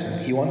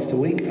compassionate. He wants to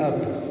wake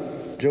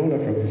up Jonah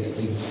from his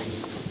sleep.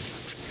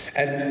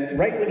 And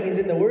right when he's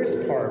in the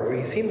worst part, where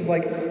he seems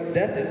like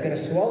death is going to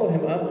swallow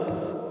him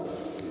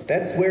up,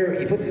 that's where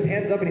he puts his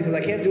hands up and he says,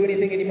 I can't do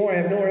anything anymore, I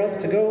have nowhere else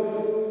to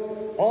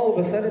go. All of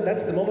a sudden,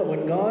 that's the moment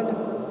when God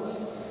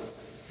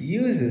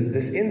uses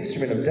this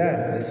instrument of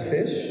death, this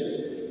fish,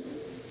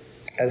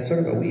 as sort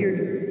of a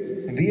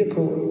weird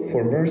vehicle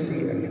for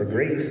mercy and for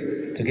grace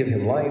to give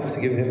him life, to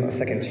give him a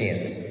second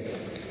chance.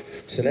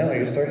 So now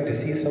you're starting to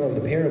see some of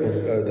the parables,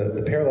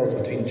 the parallels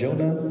between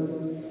Jonah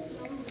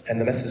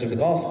and the message of the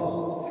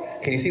gospel.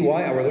 Can you see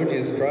why our Lord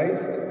Jesus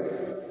Christ,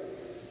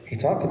 he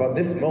talked about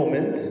this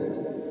moment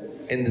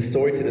in the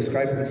story to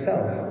describe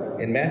himself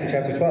in Matthew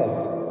chapter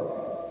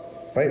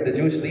 12. Right? The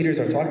Jewish leaders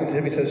are talking to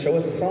him. He says, show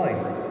us a sign.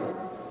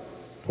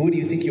 Who do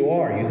you think you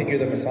are? You think you're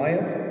the Messiah?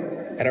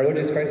 And our Lord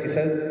Jesus Christ, he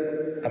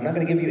says, I'm not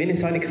going to give you any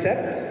sign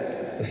except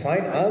the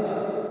sign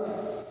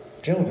of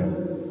Jonah.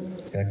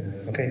 You're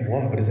like, okay,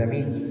 wow, what does that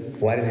mean?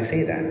 Why does he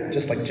say that?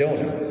 Just like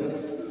Jonah.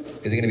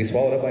 Is he going to be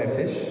swallowed up by a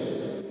fish?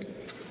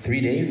 3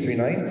 days, 3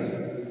 nights?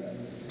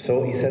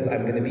 So he says,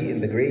 I'm going to be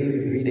in the grave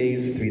 3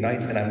 days, 3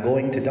 nights, and I'm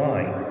going to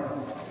die.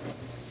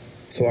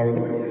 So our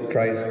Lord Jesus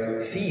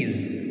Christ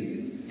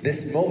sees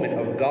this moment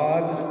of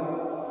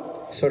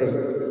God sort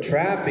of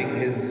trapping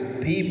his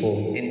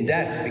people in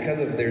death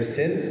because of their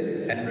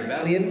sin and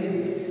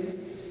rebellion.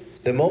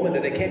 The moment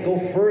that they can't go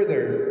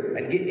further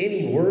and get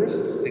any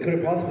worse, they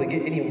couldn't possibly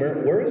get any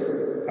worse,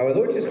 our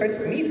Lord Jesus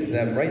Christ meets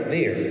them right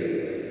there.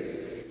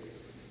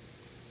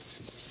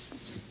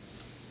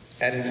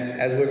 And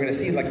as we're going to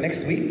see like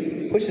next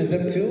week, pushes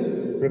them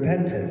to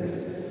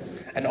repentance.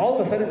 And all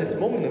of a sudden this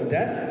moment of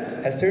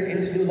death has turned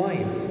into new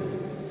life.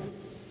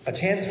 A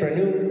chance for a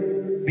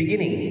new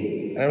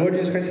beginning. And our Lord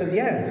Jesus Christ says,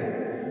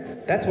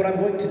 yes, that's what I'm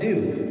going to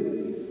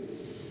do.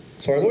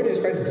 So our Lord Jesus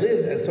Christ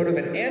lives as sort of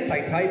an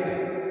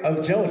anti-type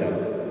of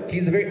Jonah.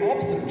 He's the very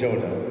opposite of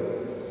Jonah.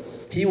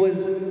 He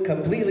was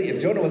completely,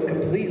 if Jonah was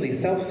completely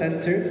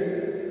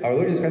self-centered, our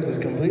Lord Jesus Christ was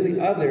completely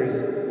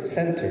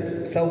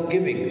others-centered,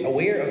 self-giving,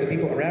 aware of the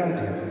people around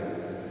him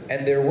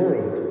and their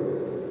world.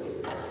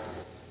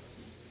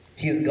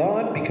 He is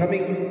God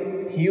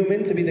becoming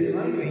human to be the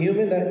kind of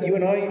human that you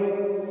and I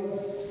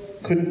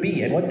couldn't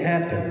be. And what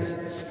happens?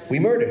 We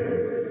murder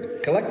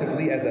him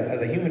collectively as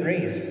a human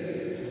race.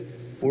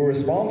 We're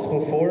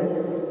responsible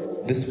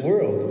for this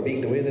world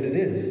being the way that it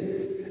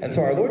is. And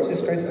so our Lord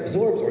Jesus Christ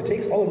absorbs or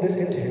takes all of this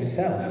into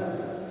himself.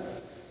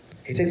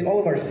 He takes all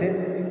of our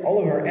sin,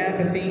 all of our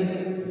apathy,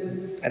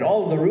 and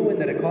all of the ruin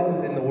that it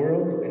causes in the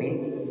world, and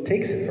he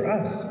takes it for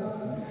us.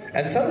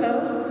 And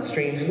somehow,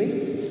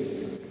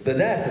 strangely, the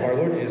death of our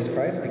Lord Jesus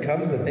Christ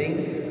becomes the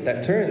thing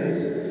that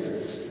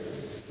turns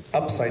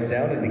upside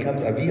down and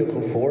becomes a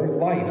vehicle for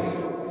life.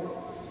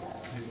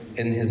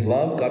 In his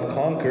love, God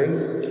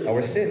conquers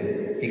our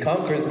sin. He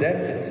conquers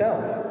death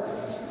itself.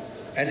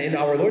 And in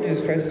our Lord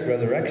Jesus Christ's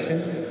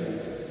resurrection,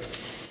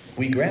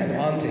 we grab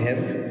onto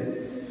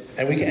him,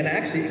 and we can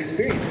actually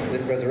experience the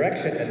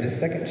resurrection and this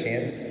second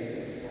chance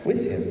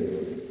with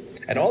him.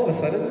 And all of a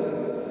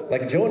sudden,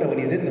 like Jonah when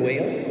he's in the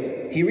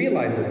whale, he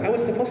realizes, I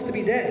was supposed to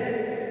be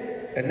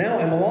dead, and now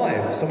I'm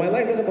alive. So my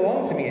life doesn't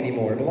belong to me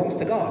anymore, it belongs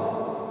to God.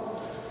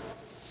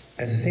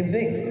 And it's the same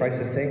thing.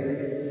 Christ is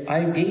saying,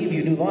 I gave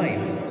you new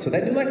life. So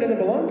that new life doesn't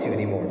belong to you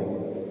anymore.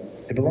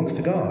 It belongs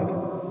to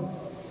God.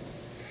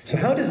 So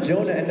how does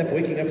Jonah end up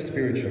waking up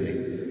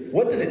spiritually?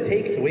 What does it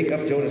take to wake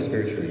up Jonah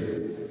spiritually?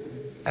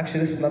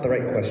 Actually, this is not the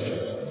right question.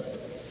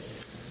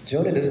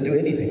 Jonah doesn't do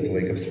anything to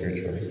wake up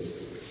spiritually.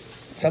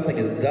 Something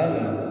is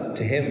done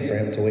to him for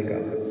him to wake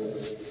up.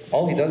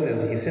 All he does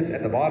is he sits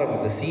at the bottom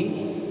of the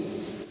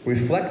sea,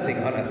 reflecting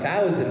on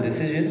 1,000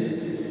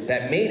 decisions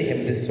that made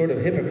him this sort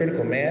of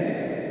hypocritical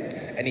man,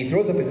 and he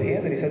throws up his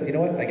hands and he says, you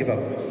know what, I give up.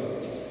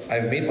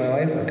 I've made my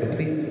life a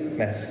complete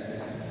mess.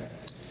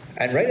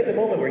 And right at the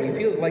moment where he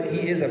feels like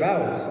he is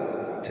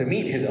about to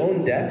meet his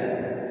own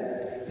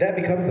death, that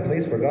becomes the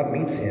place where God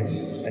meets him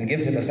and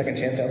gives him a second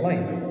chance at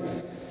life.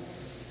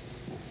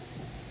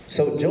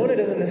 So Jonah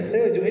doesn't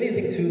necessarily do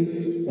anything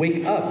to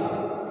wake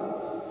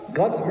up.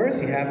 God's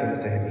mercy happens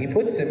to him. He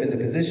puts him in the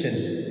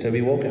position to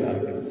be woken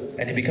up.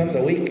 And he becomes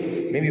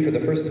awake, maybe for the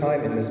first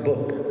time in this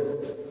book.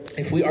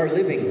 If we are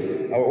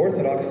living our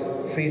Orthodox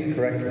faith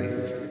correctly,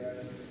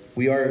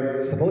 we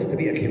are supposed to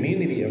be a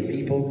community of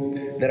people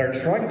that are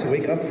trying to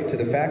wake up to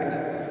the fact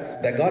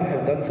that God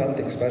has done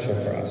something special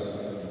for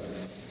us.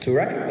 To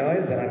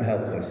recognize that I'm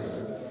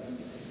helpless.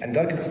 And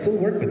God can still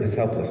work with this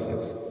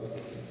helplessness.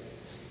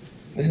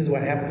 This is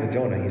what happened with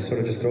Jonah. He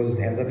sort of just throws his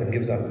hands up and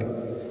gives up.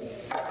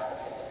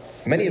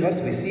 Many of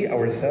us, we see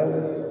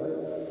ourselves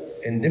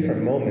in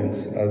different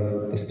moments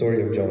of the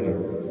story of Jonah.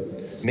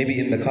 Maybe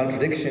in the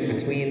contradiction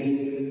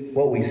between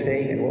what we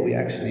say and what we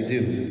actually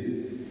do.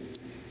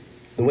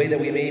 The way that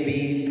we may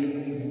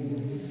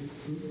be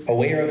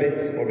aware of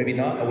it or maybe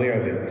not aware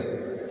of it.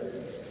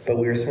 But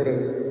we are sort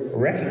of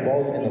wrecking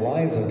balls in the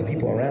lives of the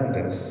people around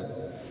us.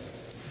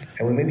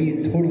 And we may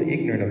be totally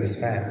ignorant of this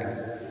fact.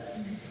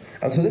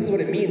 And so this is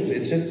what it means.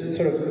 It's just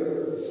sort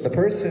of the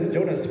person,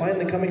 Jonah, is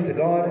finally coming to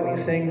God and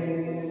he's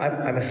saying,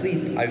 I'm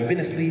asleep. I've been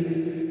asleep.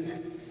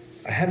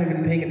 I haven't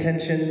been paying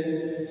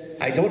attention.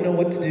 I don't know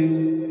what to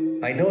do.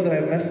 I know that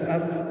I've messed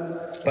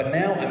up. But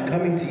now I'm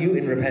coming to you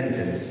in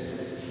repentance.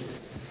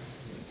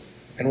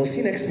 And we'll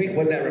see next week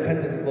what that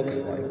repentance looks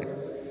like.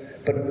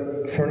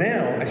 But for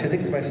now, I should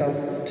think to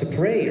myself to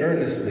pray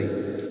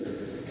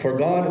earnestly for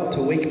God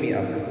to wake me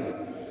up,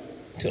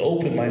 to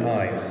open my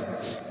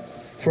eyes,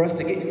 for us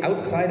to get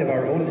outside of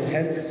our own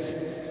heads,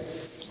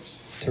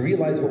 to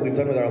realize what we've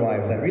done with our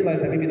lives, that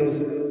realize that maybe those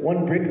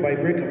one brick by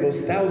brick of those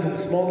 1,000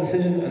 small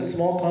decisions and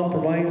small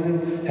compromises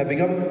have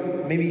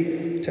begun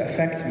maybe to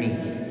affect me,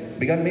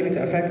 begun maybe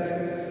to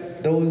affect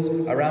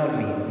those around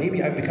me.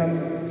 Maybe I've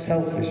become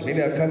selfish.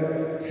 Maybe I've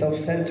become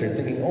self-centered,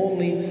 thinking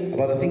only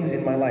about the things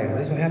in my life.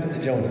 This is what happened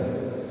to Jonah.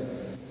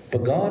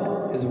 But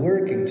God is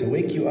working to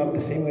wake you up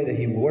the same way that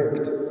He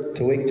worked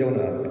to wake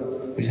Jonah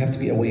up. We just have to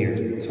be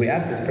aware. So we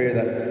ask this prayer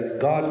that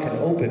God can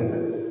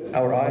open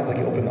our eyes like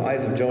He opened the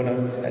eyes of Jonah,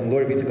 and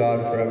glory be to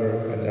God forever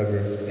and ever.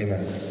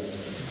 Amen.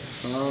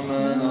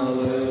 Amen.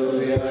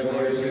 Hallelujah.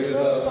 Glory to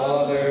the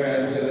Father,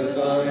 and to the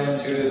Son,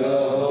 and to the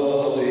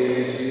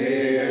Holy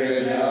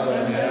Spirit, now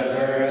and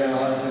ever, and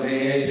unto the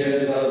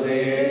ages of the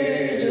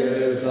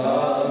ages.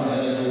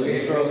 Amen.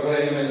 We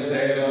proclaim and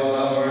say, O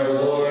our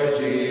Lord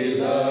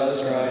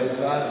Jesus Christ,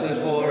 fasted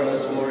for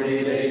us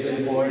 40 days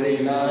and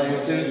 40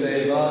 nights to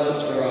save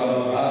us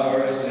from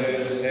our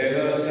sins. Save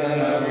us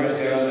and have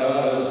mercy on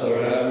us.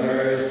 Lord, have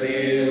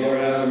mercy. Lord,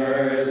 have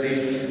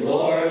mercy.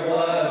 Lord,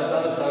 bless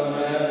us.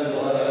 Amen.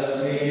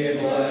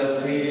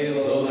 Bless me.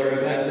 Lord,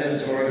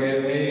 repentance,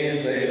 forgive me.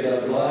 Save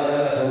the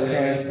blessed. O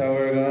Christ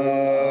our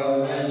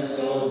God. Amen.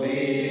 So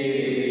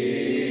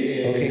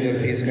be. O King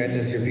of peace, grant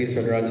us your peace,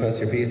 render unto us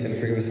your peace, and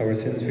forgive us our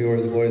sins. For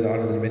yours, the glory, the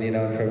honor, the dominion,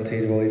 now and forever,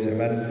 to all ages.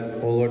 Amen.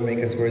 O Lord, make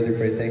us worthy,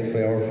 pray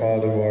thankfully, our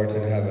Father who art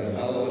in heaven.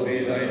 Hallowed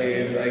be thy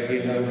name, thy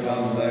kingdom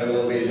come, thy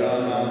will be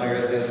done on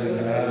earth as it is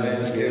in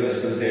heaven. Give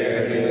us this day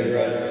our daily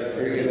bread.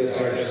 Forgive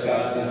us our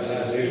trespasses,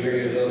 as we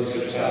forgive those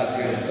who trespass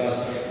against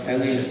us.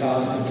 And lead us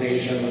not into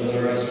temptation, but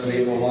deliver us from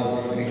the evil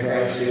one. In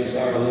Christ Jesus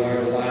our Lord,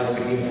 the last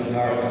the kingdom, the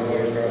power, and the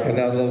glory forever. And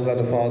now the love of God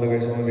the Father,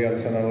 grace and be on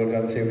Son, our Lord God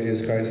and Savior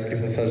Jesus Christ,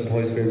 gift of the fellowship of the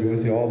Holy Spirit be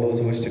with you. All those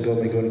who wish to go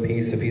may go in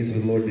peace. The peace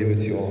of the Lord be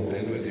with you all.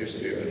 And with your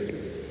spirit.